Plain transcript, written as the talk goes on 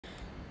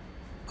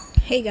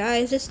Hey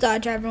guys, it's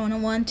Dodge Driver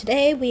 101.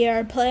 Today we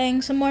are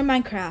playing some more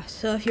Minecraft.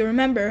 So if you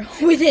remember,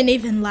 we didn't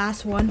even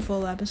last one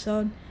full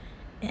episode.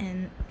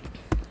 And,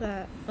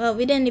 well,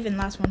 we didn't even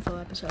last one full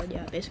episode,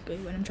 yeah, basically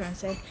what I'm trying to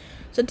say.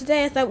 So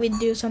today I thought we'd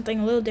do something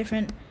a little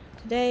different.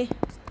 Today,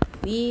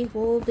 we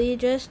will be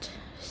just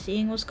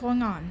seeing what's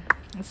going on.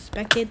 Let's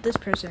spectate this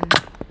person,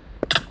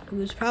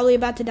 who's probably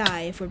about to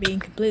die, if we're being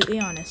completely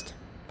honest.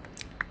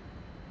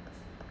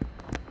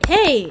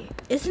 Hey,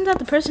 isn't that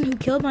the person who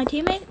killed my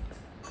teammate?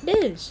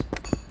 It is.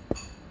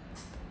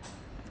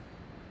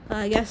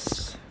 I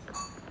guess.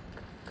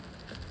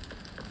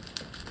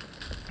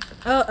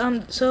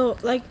 Oh, so,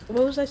 like,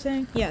 what was I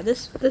saying? Yeah,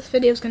 this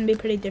video is gonna be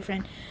pretty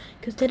different,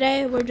 because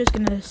today we're just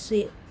gonna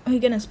we're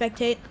gonna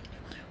spectate.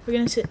 We're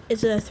gonna see,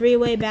 it's a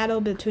three-way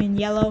battle between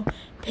yellow,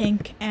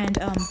 pink, and,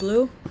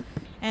 blue.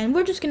 And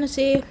we're just gonna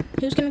see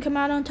who's gonna come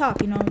out on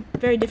top, you know,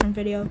 very different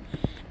video.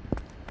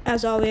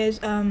 As always,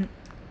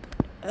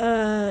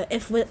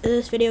 if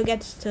this video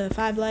gets to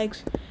 5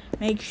 likes,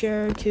 make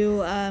sure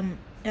to,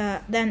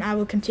 then I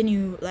will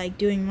continue, like,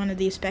 doing one of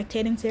these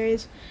spectating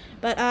series.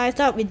 But I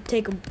thought we'd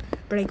take a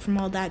break from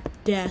all that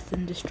death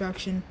and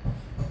destruction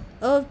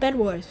of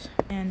Bedwars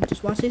and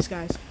just watch these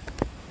guys.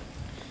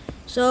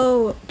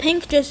 So,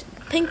 Pink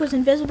was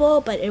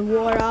invisible, but it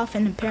wore off,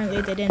 and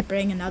apparently they didn't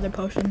bring another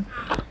potion.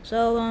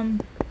 So,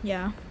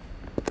 yeah.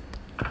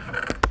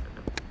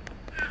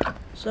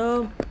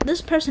 So,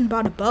 this person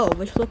bought a bow,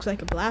 which looks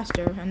like a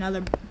blaster,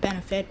 another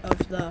benefit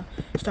of the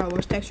Star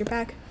Wars texture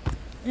pack.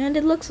 And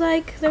it looks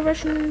like they're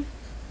rushing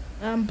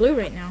blue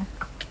right now.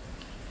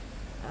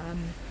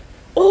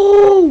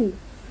 Oh!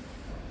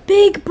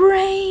 Big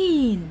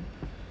brain!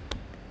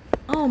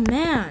 Oh,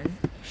 man.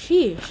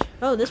 Sheesh.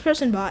 Oh, this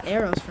person bought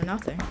arrows for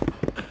nothing.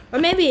 Or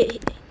maybe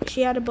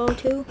she had a bow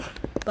too,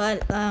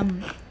 but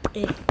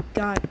it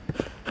got...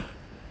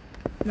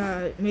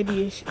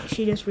 maybe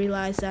she just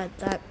realized that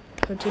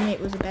her teammate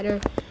was a better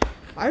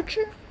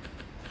archer,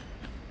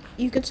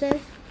 you could say.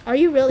 Are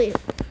you really...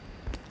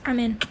 I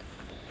mean...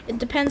 It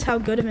depends how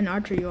good of an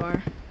archer you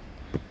are.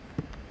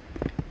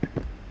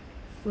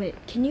 Wait,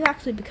 can you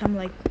actually become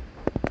like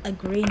a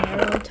green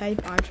arrow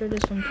type archer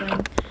just from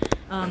playing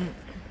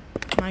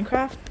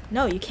Minecraft?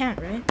 No, you can't,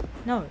 right?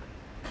 No,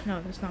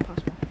 that's not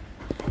possible.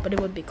 But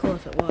it would be cool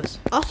if it was.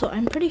 Also,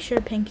 I'm pretty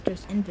sure Pink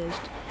just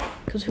invised.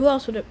 Because who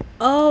else would it...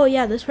 Oh,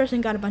 yeah, this person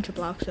got a bunch of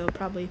blocks, so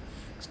probably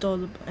stole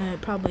the...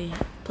 probably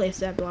placed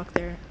that block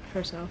there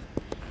herself.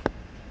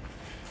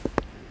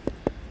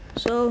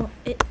 So,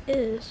 it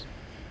is...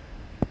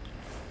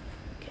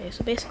 Okay,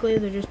 so basically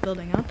they're just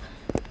building up.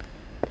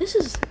 This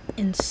is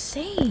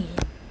insane.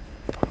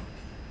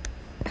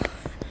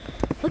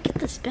 Look at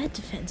this bed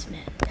defense,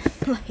 man.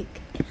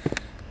 Like,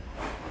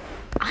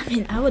 I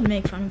mean, I would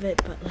make fun of it,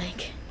 but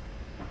like,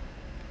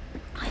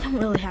 I don't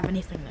really have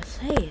anything to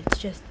say. It's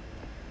just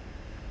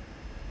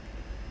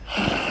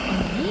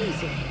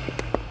amazing.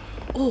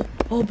 Oh,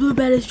 blue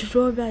bed is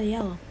destroyed by the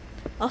yellow.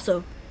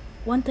 Also,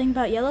 one thing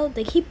about yellow,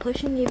 they keep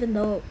pushing even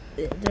though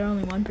they're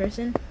only one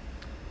person.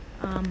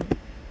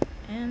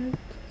 And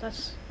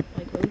that's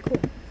like really cool.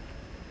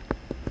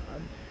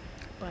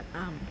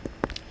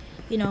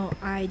 You know,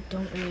 I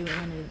don't really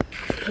want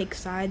to pick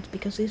sides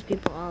because these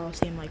people all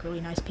seem like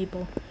really nice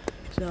people.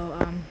 So,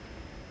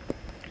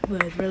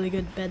 with really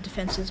good bed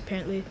defenses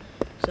apparently.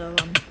 So,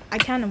 I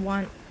kind of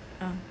want,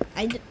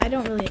 I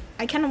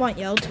kind of want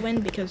yellow to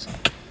win because,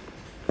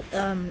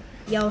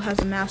 yellow has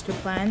a master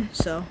plan.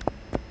 So,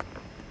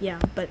 yeah,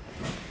 but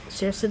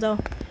seriously though,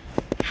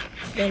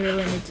 they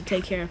really need to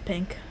take care of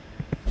pink.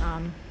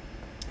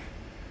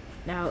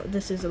 Now,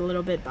 this is a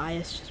little bit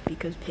biased just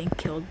because Pink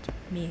killed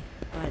me,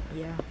 but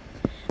yeah.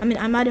 I mean,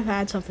 I might have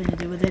had something to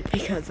do with it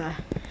because,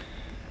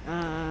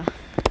 I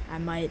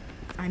may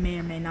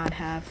or may not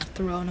have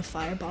thrown a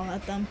fireball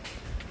at them.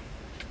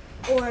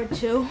 Or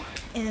two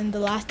in the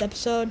last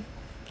episode,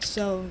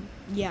 so,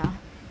 yeah.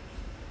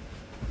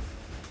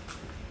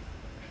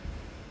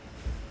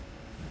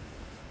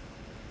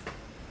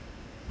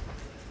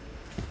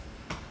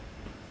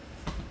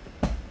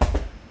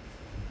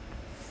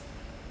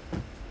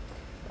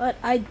 But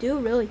I do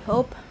really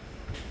hope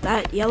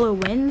that yellow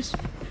wins,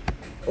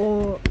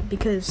 or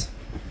because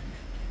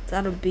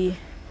that'll be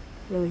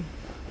really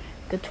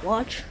good to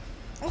watch.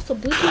 Also,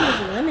 blue team is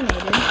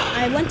eliminated.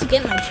 I went to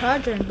get my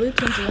charger and blue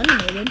team's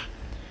eliminated.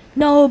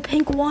 No,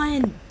 Pink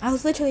won. I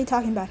was literally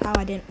talking about how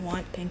I didn't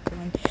want Pink to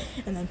win,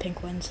 and then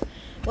Pink wins.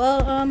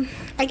 Well,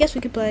 I guess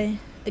we could play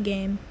a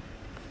game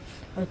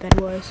of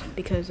Bedwars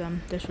because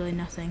there's really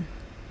nothing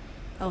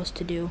else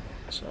to do.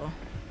 So,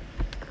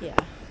 yeah.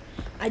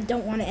 I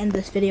don't want to end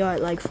this video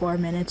at like 4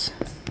 minutes.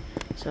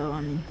 So, I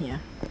mean, yeah.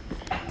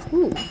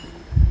 Ooh.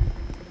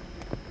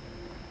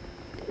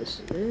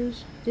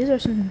 These are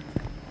some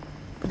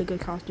pretty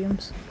good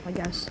costumes, I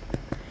guess.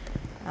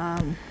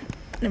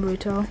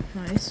 Naruto,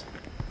 nice.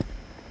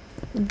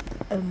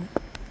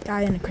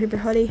 Guy in a creeper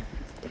hoodie,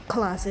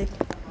 classic.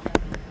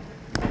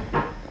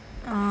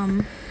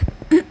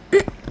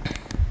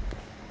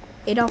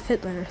 Adolf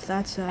Hitler,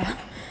 that's, I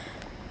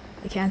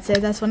can't say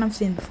that's what I've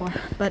seen before.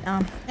 But,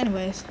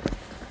 anyways.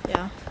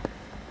 Yeah.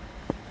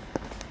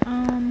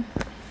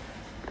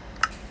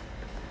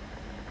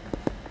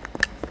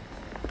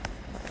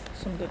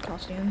 Some good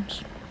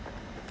costumes.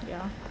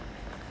 Yeah.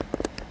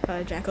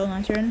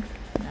 Jack-o'-lantern.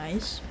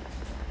 Nice.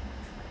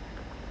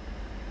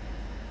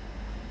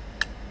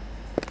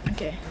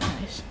 Okay,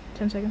 nice.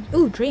 10 seconds.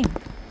 Ooh, Dream.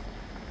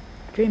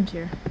 Dream's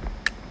here.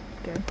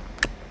 Okay.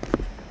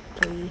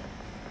 3,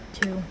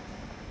 2,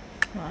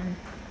 1.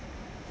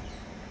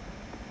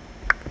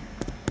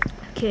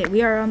 Okay,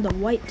 we are on the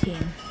white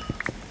team.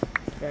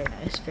 Very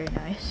nice, very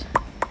nice.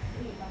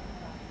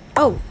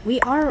 Oh, we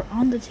are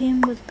on the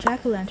team with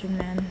Jack-o'-lantern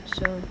Man,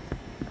 so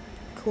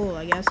cool,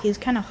 I guess. He's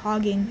kind of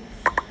hogging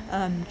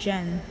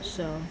Jen,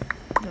 so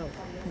well.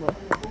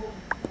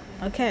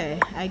 Okay,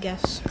 I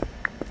guess.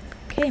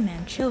 Okay,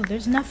 man, chill.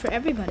 There's enough for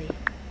everybody.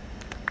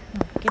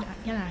 No, get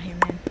out of here,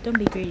 man. Don't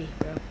be greedy,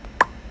 bro.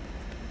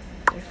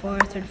 34,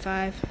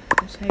 35,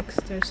 36,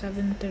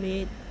 37,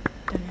 38,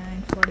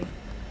 39, 40.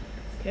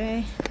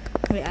 Okay.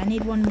 Wait, I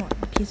need one more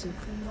piece of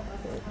gold.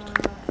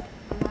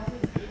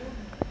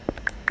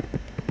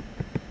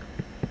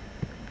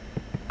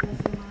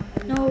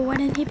 No, why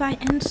didn't he buy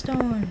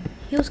endstone?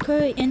 He was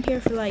clearly in here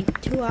for like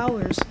 2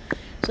 hours,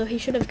 so he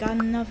should have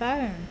gotten enough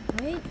iron.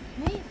 Right?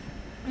 I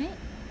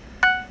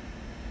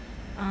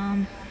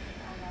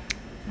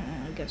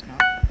guess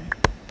not.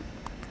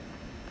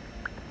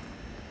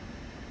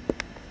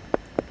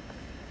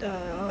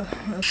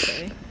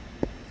 Okay.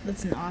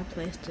 That's an odd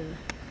place to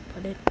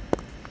put it.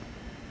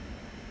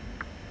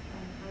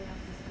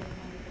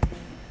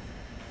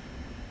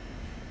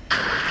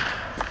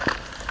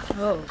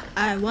 Oh,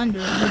 I wonder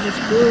who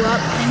just blew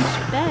up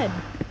Pink's bed.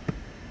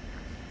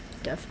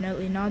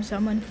 Definitely not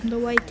someone from the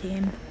white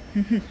team.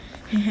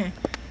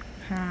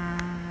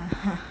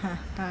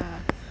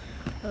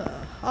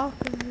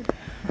 Awkward.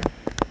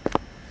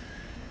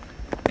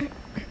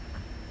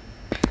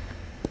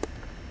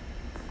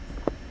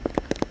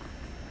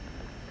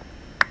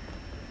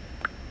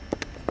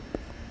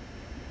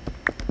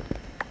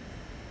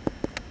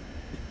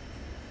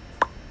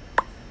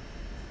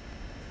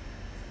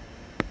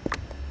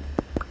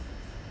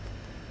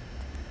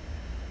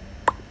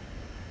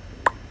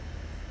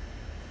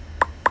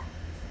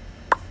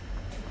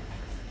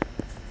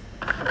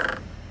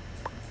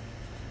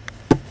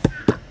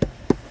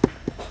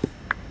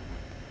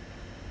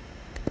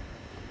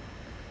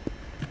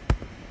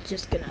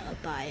 Just gonna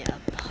buy a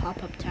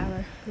pop-up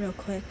tower real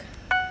quick.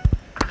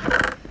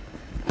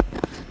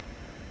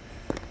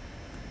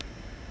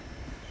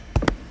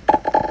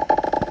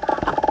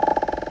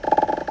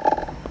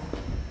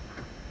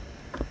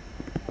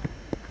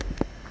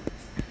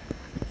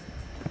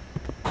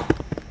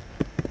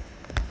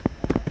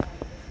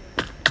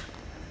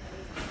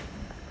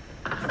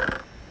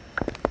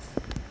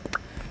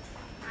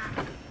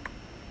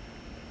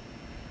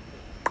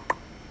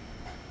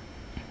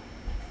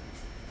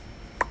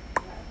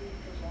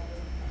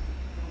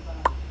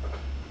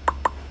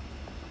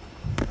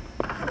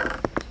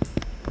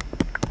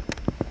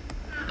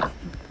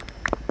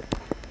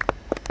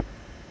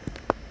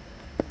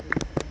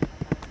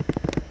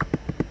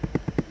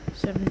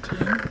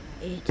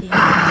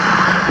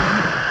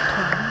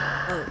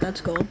 Oh,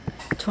 that's gold.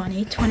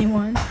 20,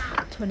 21,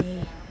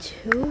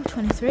 22,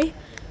 23.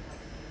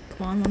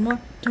 Come on, one more.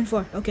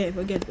 24. Okay,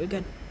 we're good,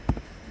 buy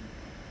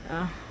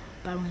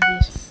one of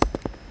these.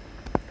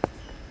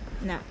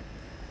 Now,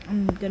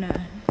 I'm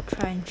gonna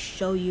try and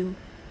show you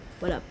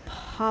what a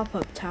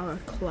pop-up tower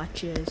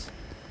clutch is.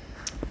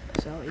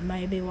 So, you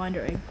might be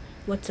wondering,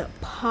 what's a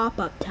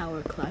pop-up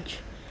tower clutch?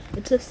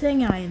 It's a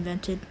thing I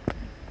invented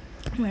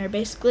where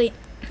basically,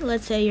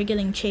 let's say you're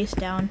getting chased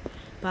down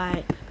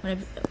by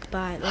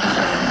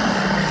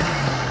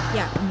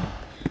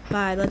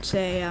let's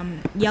say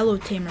yellow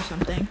team or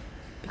something,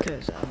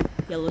 because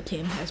yellow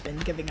team has been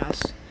giving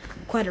us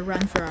quite a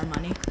run for our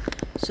money.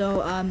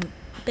 So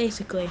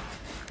basically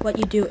what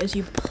you do is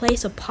you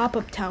place a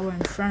pop-up tower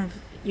in front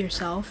of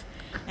yourself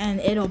and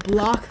it'll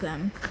block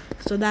them.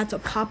 So that's a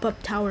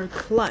pop-up tower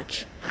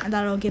clutch, and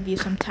that'll give you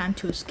some time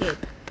to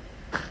escape.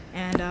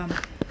 And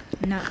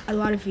now a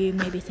lot of you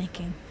may be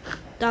thinking,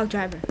 Dog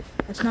Driver,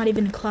 that's not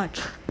even a clutch.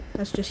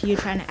 That's just you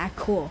trying to act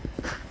cool.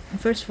 And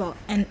first of all,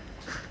 and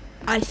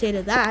I say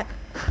to that,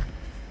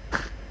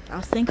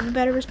 I'll think of a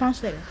better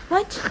response later.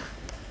 What?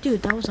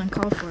 Dude, that was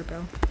uncalled for,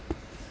 bro.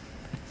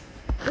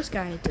 This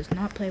guy does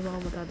not play well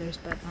with others,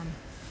 but,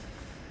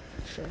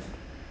 sure.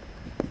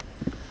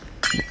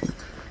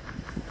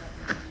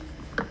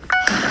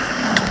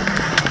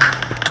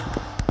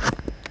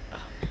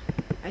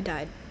 I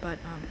died, but,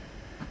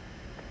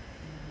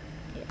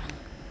 yeah.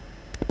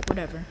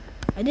 Whatever.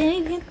 I didn't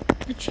even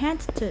get the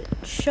chance to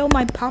show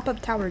my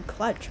pop-up tower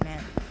clutch,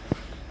 man.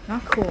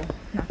 Not cool.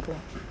 Not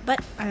cool. But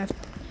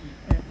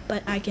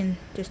I can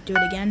just do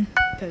it again,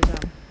 because,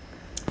 the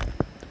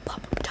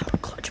pop-up tower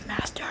clutch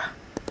master.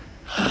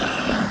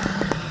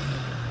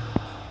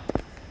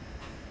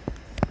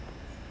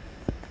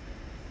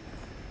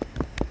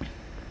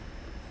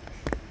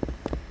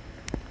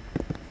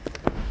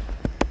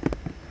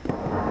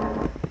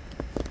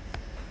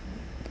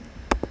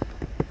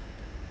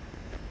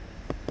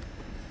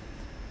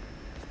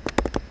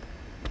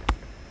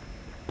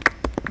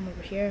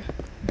 here.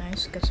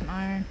 Nice. Get some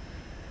iron.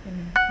 Get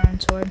an iron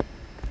sword.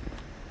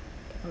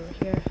 Get over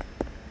here.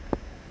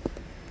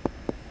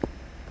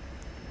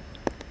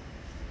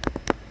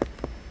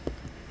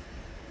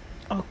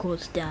 All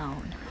goes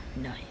down.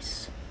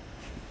 Nice.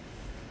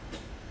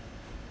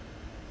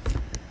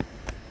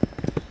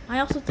 I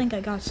also think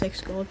I got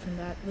 6 gold from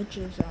that, which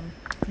is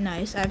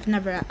nice. I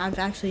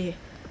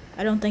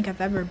don't think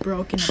I've ever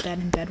broken a bed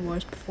in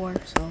Bedwars before,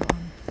 so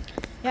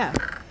yeah.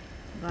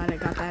 Glad I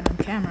got that on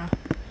camera,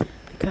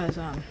 because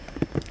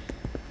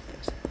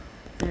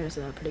there's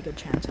a pretty good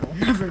chance I will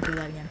never do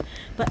that again.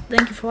 But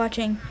thank you for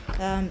watching.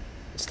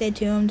 Stay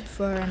tuned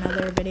for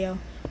another video,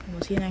 and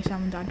we'll see you next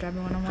time on Dog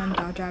Driver 101.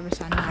 Dog Driver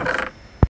signing off.